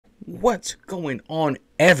What's going on,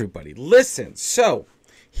 everybody? Listen, so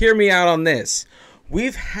hear me out on this.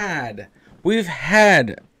 We've had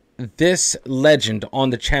this legend on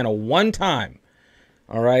the channel one time.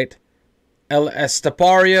 All right, El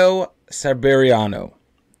Estepario Siberiano.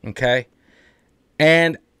 Okay,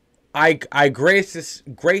 and I graciously,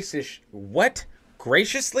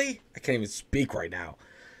 I can't even speak right now.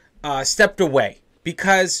 Stepped away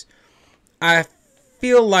because I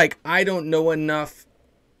feel like I don't know enough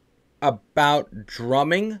about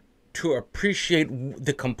drumming to appreciate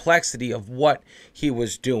the complexity of what he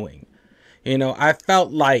was doing. You know, I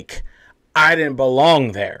felt like I didn't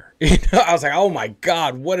belong there. You know, I was like, oh my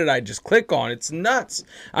God, what did I just click on? It's nuts.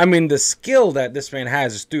 I mean, the skill that this man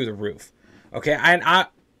has is through the roof. Okay, and I,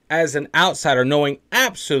 as an outsider, knowing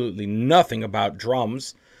absolutely nothing about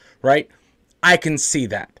drums, right, I can see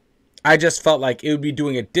that. I just felt like it would be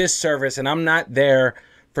doing a disservice, and I'm not there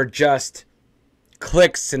for just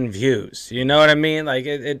clicks and views. You know what I mean? Like,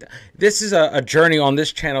 this is a journey on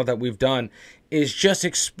this channel that we've done, is just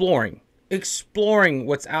exploring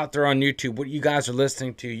what's out there on YouTube, what you guys are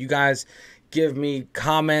listening to. You guys give me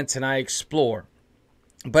comments and I explore.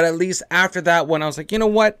 But at least after that one, I was like, you know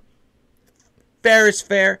what? Fair is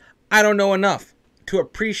fair. I don't know enough to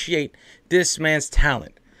appreciate this man's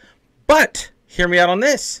talent. But hear me out on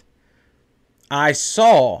this. I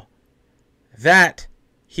saw that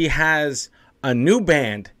he has a new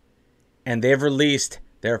band and they've released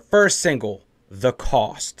their first single, The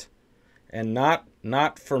Cost. And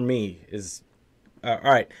not for me is all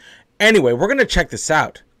right. Anyway, we're gonna check this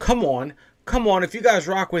out. Come on. If you guys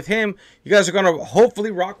rock with him, you guys are gonna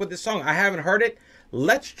hopefully rock with this song. I haven't heard it.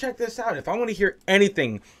 Let's check this out. If I want to hear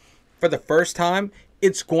anything for the first time,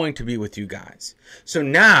 it's going to be with you guys. So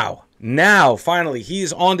now finally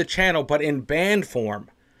he's on the channel, but in band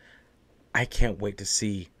form. I can't wait to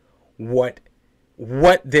see what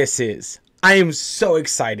this is. I am so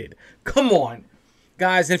excited. Come on,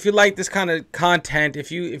 guys. And if you like this kind of content,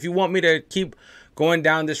 if you want me to keep going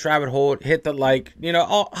down this rabbit hole, hit the like, you know,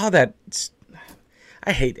 all that.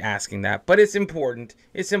 I hate asking that, but it's important.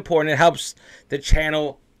 It's important. It helps the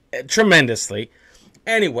channel tremendously.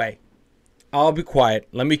 Anyway, I'll be quiet.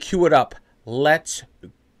 Let me cue it up. Let's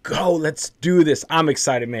go. Let's do this. I'm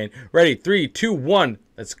excited, man. Ready? 3, 2, 1.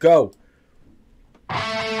 Let's go.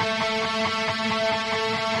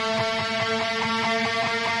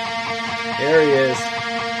 There he is.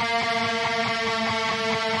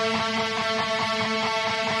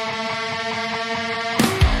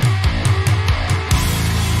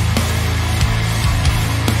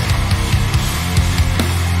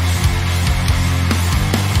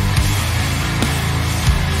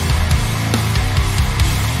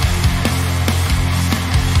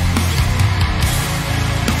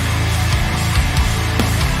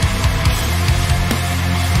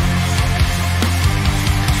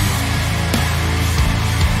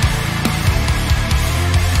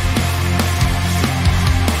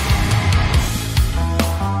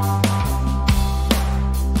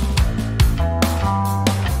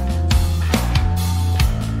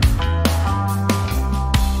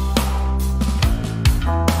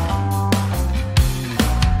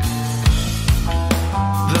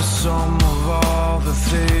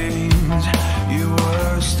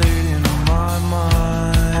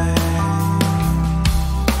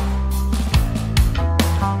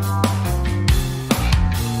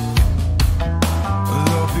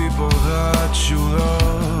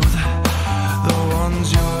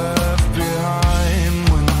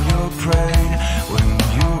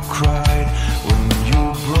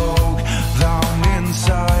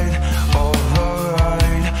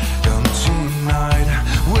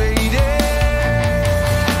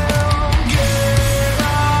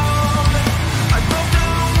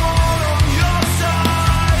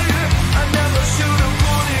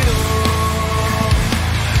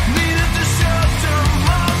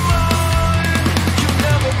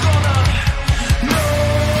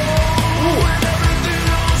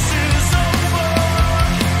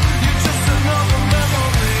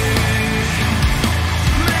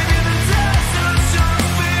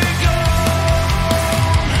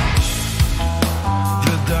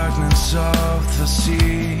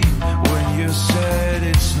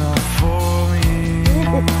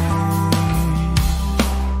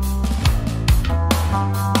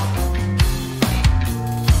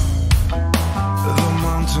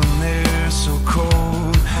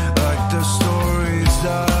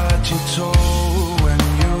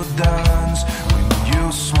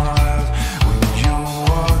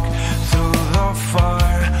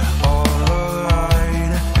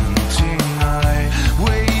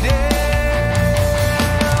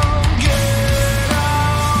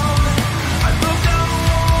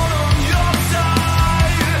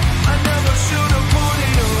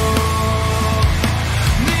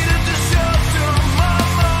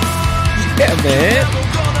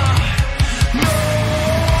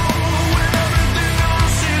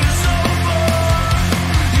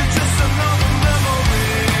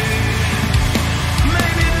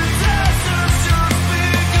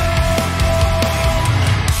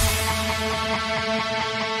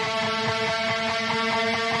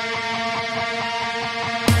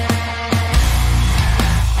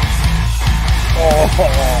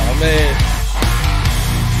 Oh, man.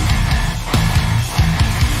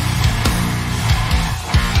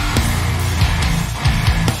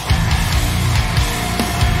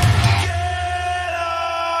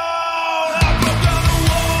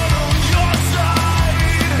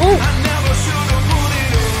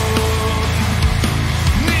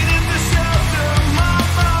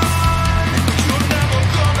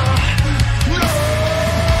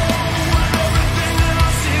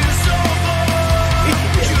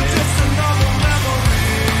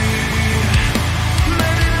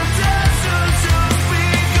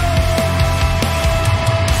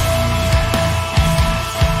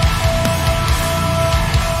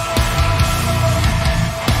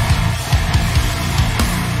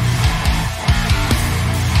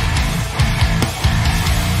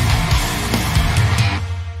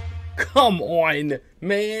 Come on,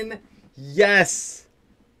 man. Yes.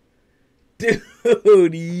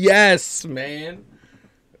 Dude, yes, man.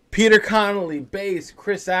 Peter Connolly, bass,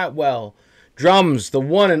 Chris Atwell, drums, the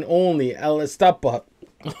one and only El Estepario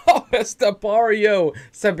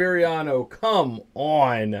Siberiano. Come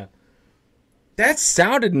on. That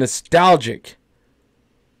sounded nostalgic.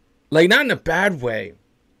 Like, not in a bad way.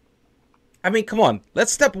 I mean, come on.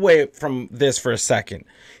 Let's step away from this for a second.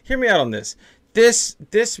 Hear me out on this.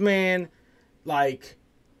 This man, like,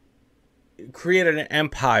 created an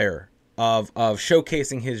empire of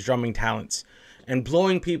showcasing his drumming talents and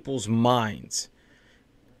blowing people's minds,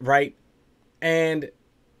 right? And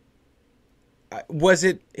was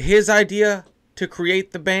it his idea to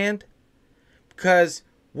create the band? Because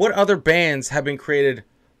what other bands have been created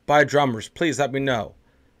by drummers? Please let me know.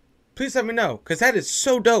 Please let me know, because that is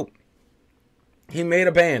so dope. He made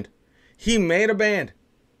a band. He made a band.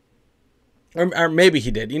 Or maybe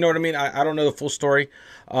he did. You know what I mean? I don't know the full story.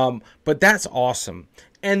 But that's awesome.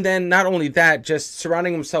 And then not only that, just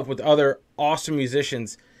surrounding himself with other awesome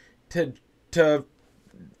musicians. I'm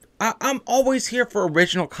always here for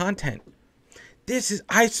original content.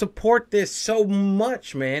 I support this so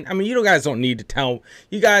much, man. I mean, you guys don't need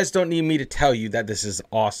me to tell you that this is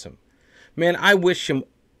awesome. Man, I wish him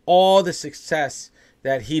all the success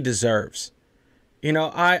that he deserves. You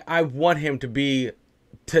know, I want him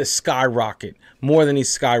to skyrocket more than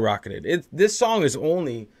he's skyrocketed. This song is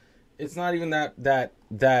it's not even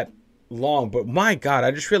that long, but my God,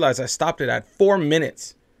 I just realized I stopped it at 4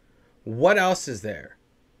 minutes. What else is there?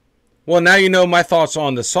 Well, now you know my thoughts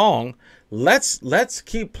on the song. Let's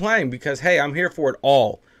keep playing because, hey, I'm here for it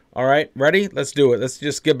all. All right, ready? Let's do it. Let's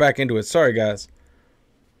just get back into it. Sorry, guys.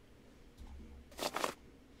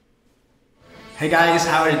 Hey guys,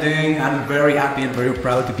 how are you doing? I'm very happy and very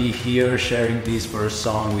proud to be here sharing this first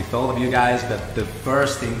song with all of you guys. But the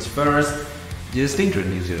first things first, just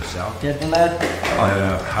introduce yourself.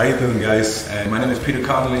 How you doing, guys? My name is Peter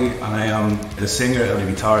Connolly, and I am the singer and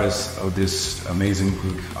the guitarist of this amazing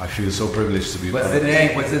group. I feel so privileged to be. What's the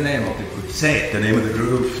name of the group? Say it. The name of the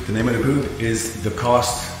group is The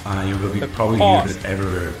Cost, and you will be probably hear it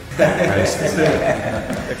everywhere. Hey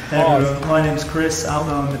everyone, my name's Chris.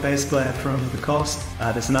 I'm the bass player from The Cost.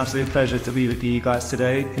 It's an absolute pleasure to be with you guys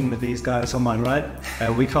today, and with these guys on my right.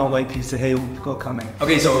 We can't wait for you to hear what we've got coming.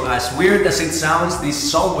 Okay, so as weird as it sounds,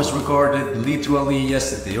 this song was recorded literally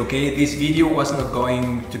yesterday, okay? This video was not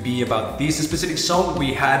going to be about this specific song.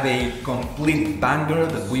 We had a complete banger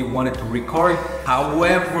that we wanted to record.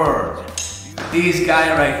 However, this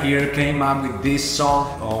guy right here came up with this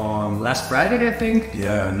song on last Friday, I think.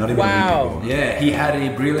 Yeah, not even a week ago. Yeah, he had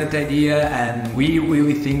a brilliant idea, and we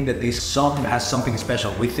really think that this song has something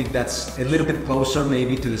special. We think that's a little bit closer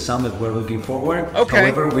maybe to the sound that we're looking forward. Okay.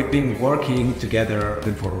 However, we've been working together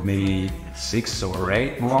for maybe 6 or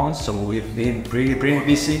 8 months, so we've been pretty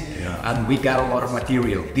busy, and we got a lot of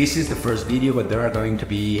material. This is the first video, but there are going to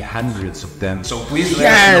be hundreds of them. So please let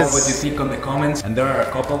us know what you think on the comments. And there are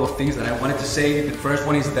a couple of things that I wanted to say. The first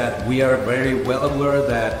one is that we are very well aware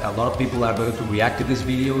that a lot of people are going to react to this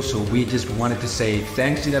video, so we just wanted to say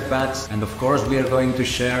thanks in advance. And of course, we are going to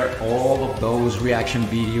share all of those reaction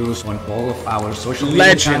videos on all of our social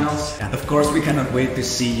media channels. And of course, we cannot wait to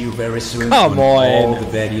see you very soon on all the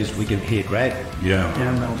videos we can hit, right? Yeah.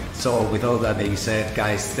 No. So with all that being said,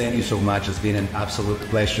 guys, thank you so much. It's been an absolute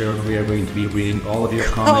pleasure. We are going to be reading all of your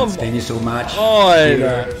comments. Thank you so much.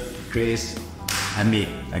 Peter, Chris, and me.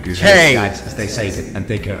 Thank you. Hey guys, stay safe and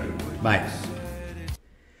take care. Bye.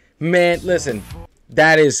 Man, listen,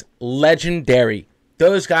 that is legendary.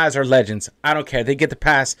 Those guys are legends. I don't care. They get the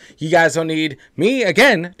pass. You guys don't need me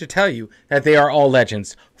again to tell you that they are all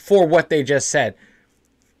legends for what they just said.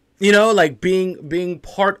 You know, like being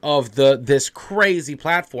part of this crazy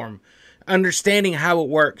platform, understanding how it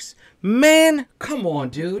works. Man, come on,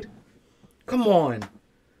 dude. Come on.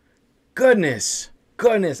 Goodness.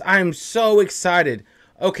 I'm so excited.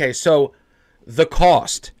 Okay, so The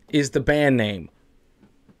Cost is the band name.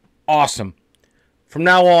 Awesome. From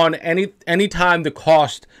now on, anytime The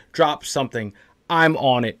Cost drops something, I'm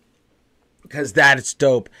on it. Because that is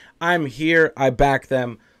dope. I'm here. I back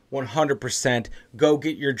them 100%. Go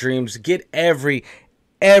get your dreams. Get every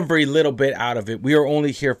little bit out of it. We are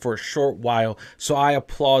only here for a short while, so I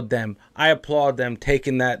applaud them. I applaud them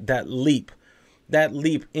taking that leap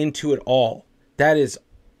into it all. That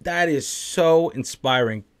is so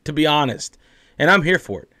inspiring, to be honest. And I'm here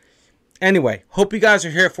for it. Anyway, hope you guys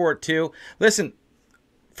are here for it too. Listen,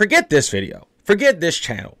 forget this video. Forget this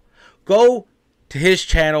channel. Go to his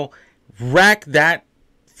channel. Rack that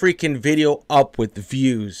freaking video up with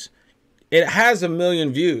views. It has 1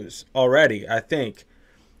 million views already, I think.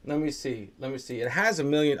 Let me see. It has 1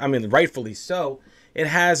 million. I mean, rightfully so. It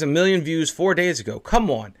has 1 million views 4 days ago.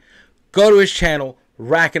 Come on. Go to his channel.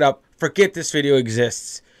 Rack it up. Forget this video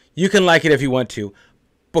exists. You can like it if you want to,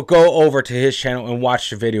 but go over to his channel and watch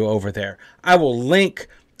the video over there. I will link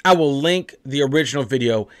the original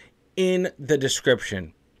video in the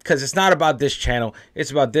description, because it's not about this channel.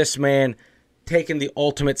 It's about this man taking the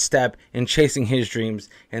ultimate step in chasing his dreams,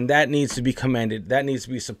 and that needs to be commended. That needs to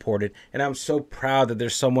be supported. And I'm so proud that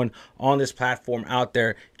there's someone on this platform out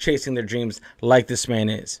there chasing their dreams like this man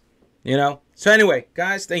is. You know? So anyway,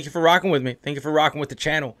 guys, thank you for rocking with me. Thank you for rocking with the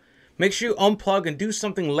channel. Make sure you unplug and do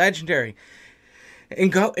something legendary.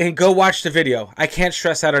 And go watch the video. I can't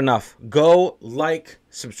stress that enough. Go like,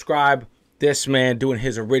 subscribe. This man doing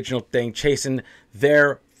his original thing, chasing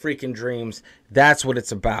their freaking dreams. That's what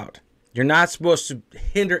it's about. You're not supposed to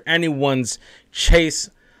hinder anyone's chase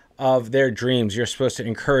of their dreams. You're supposed to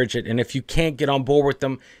encourage it. And if you can't get on board with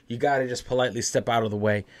them, you got to just politely step out of the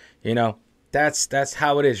way. You know, that's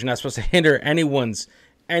how it is. You're not supposed to hinder anyone's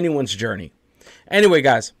journey. Anyway,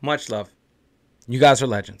 guys, much love. You guys are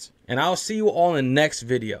legends. And I'll see you all in the next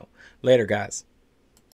video. Later, guys.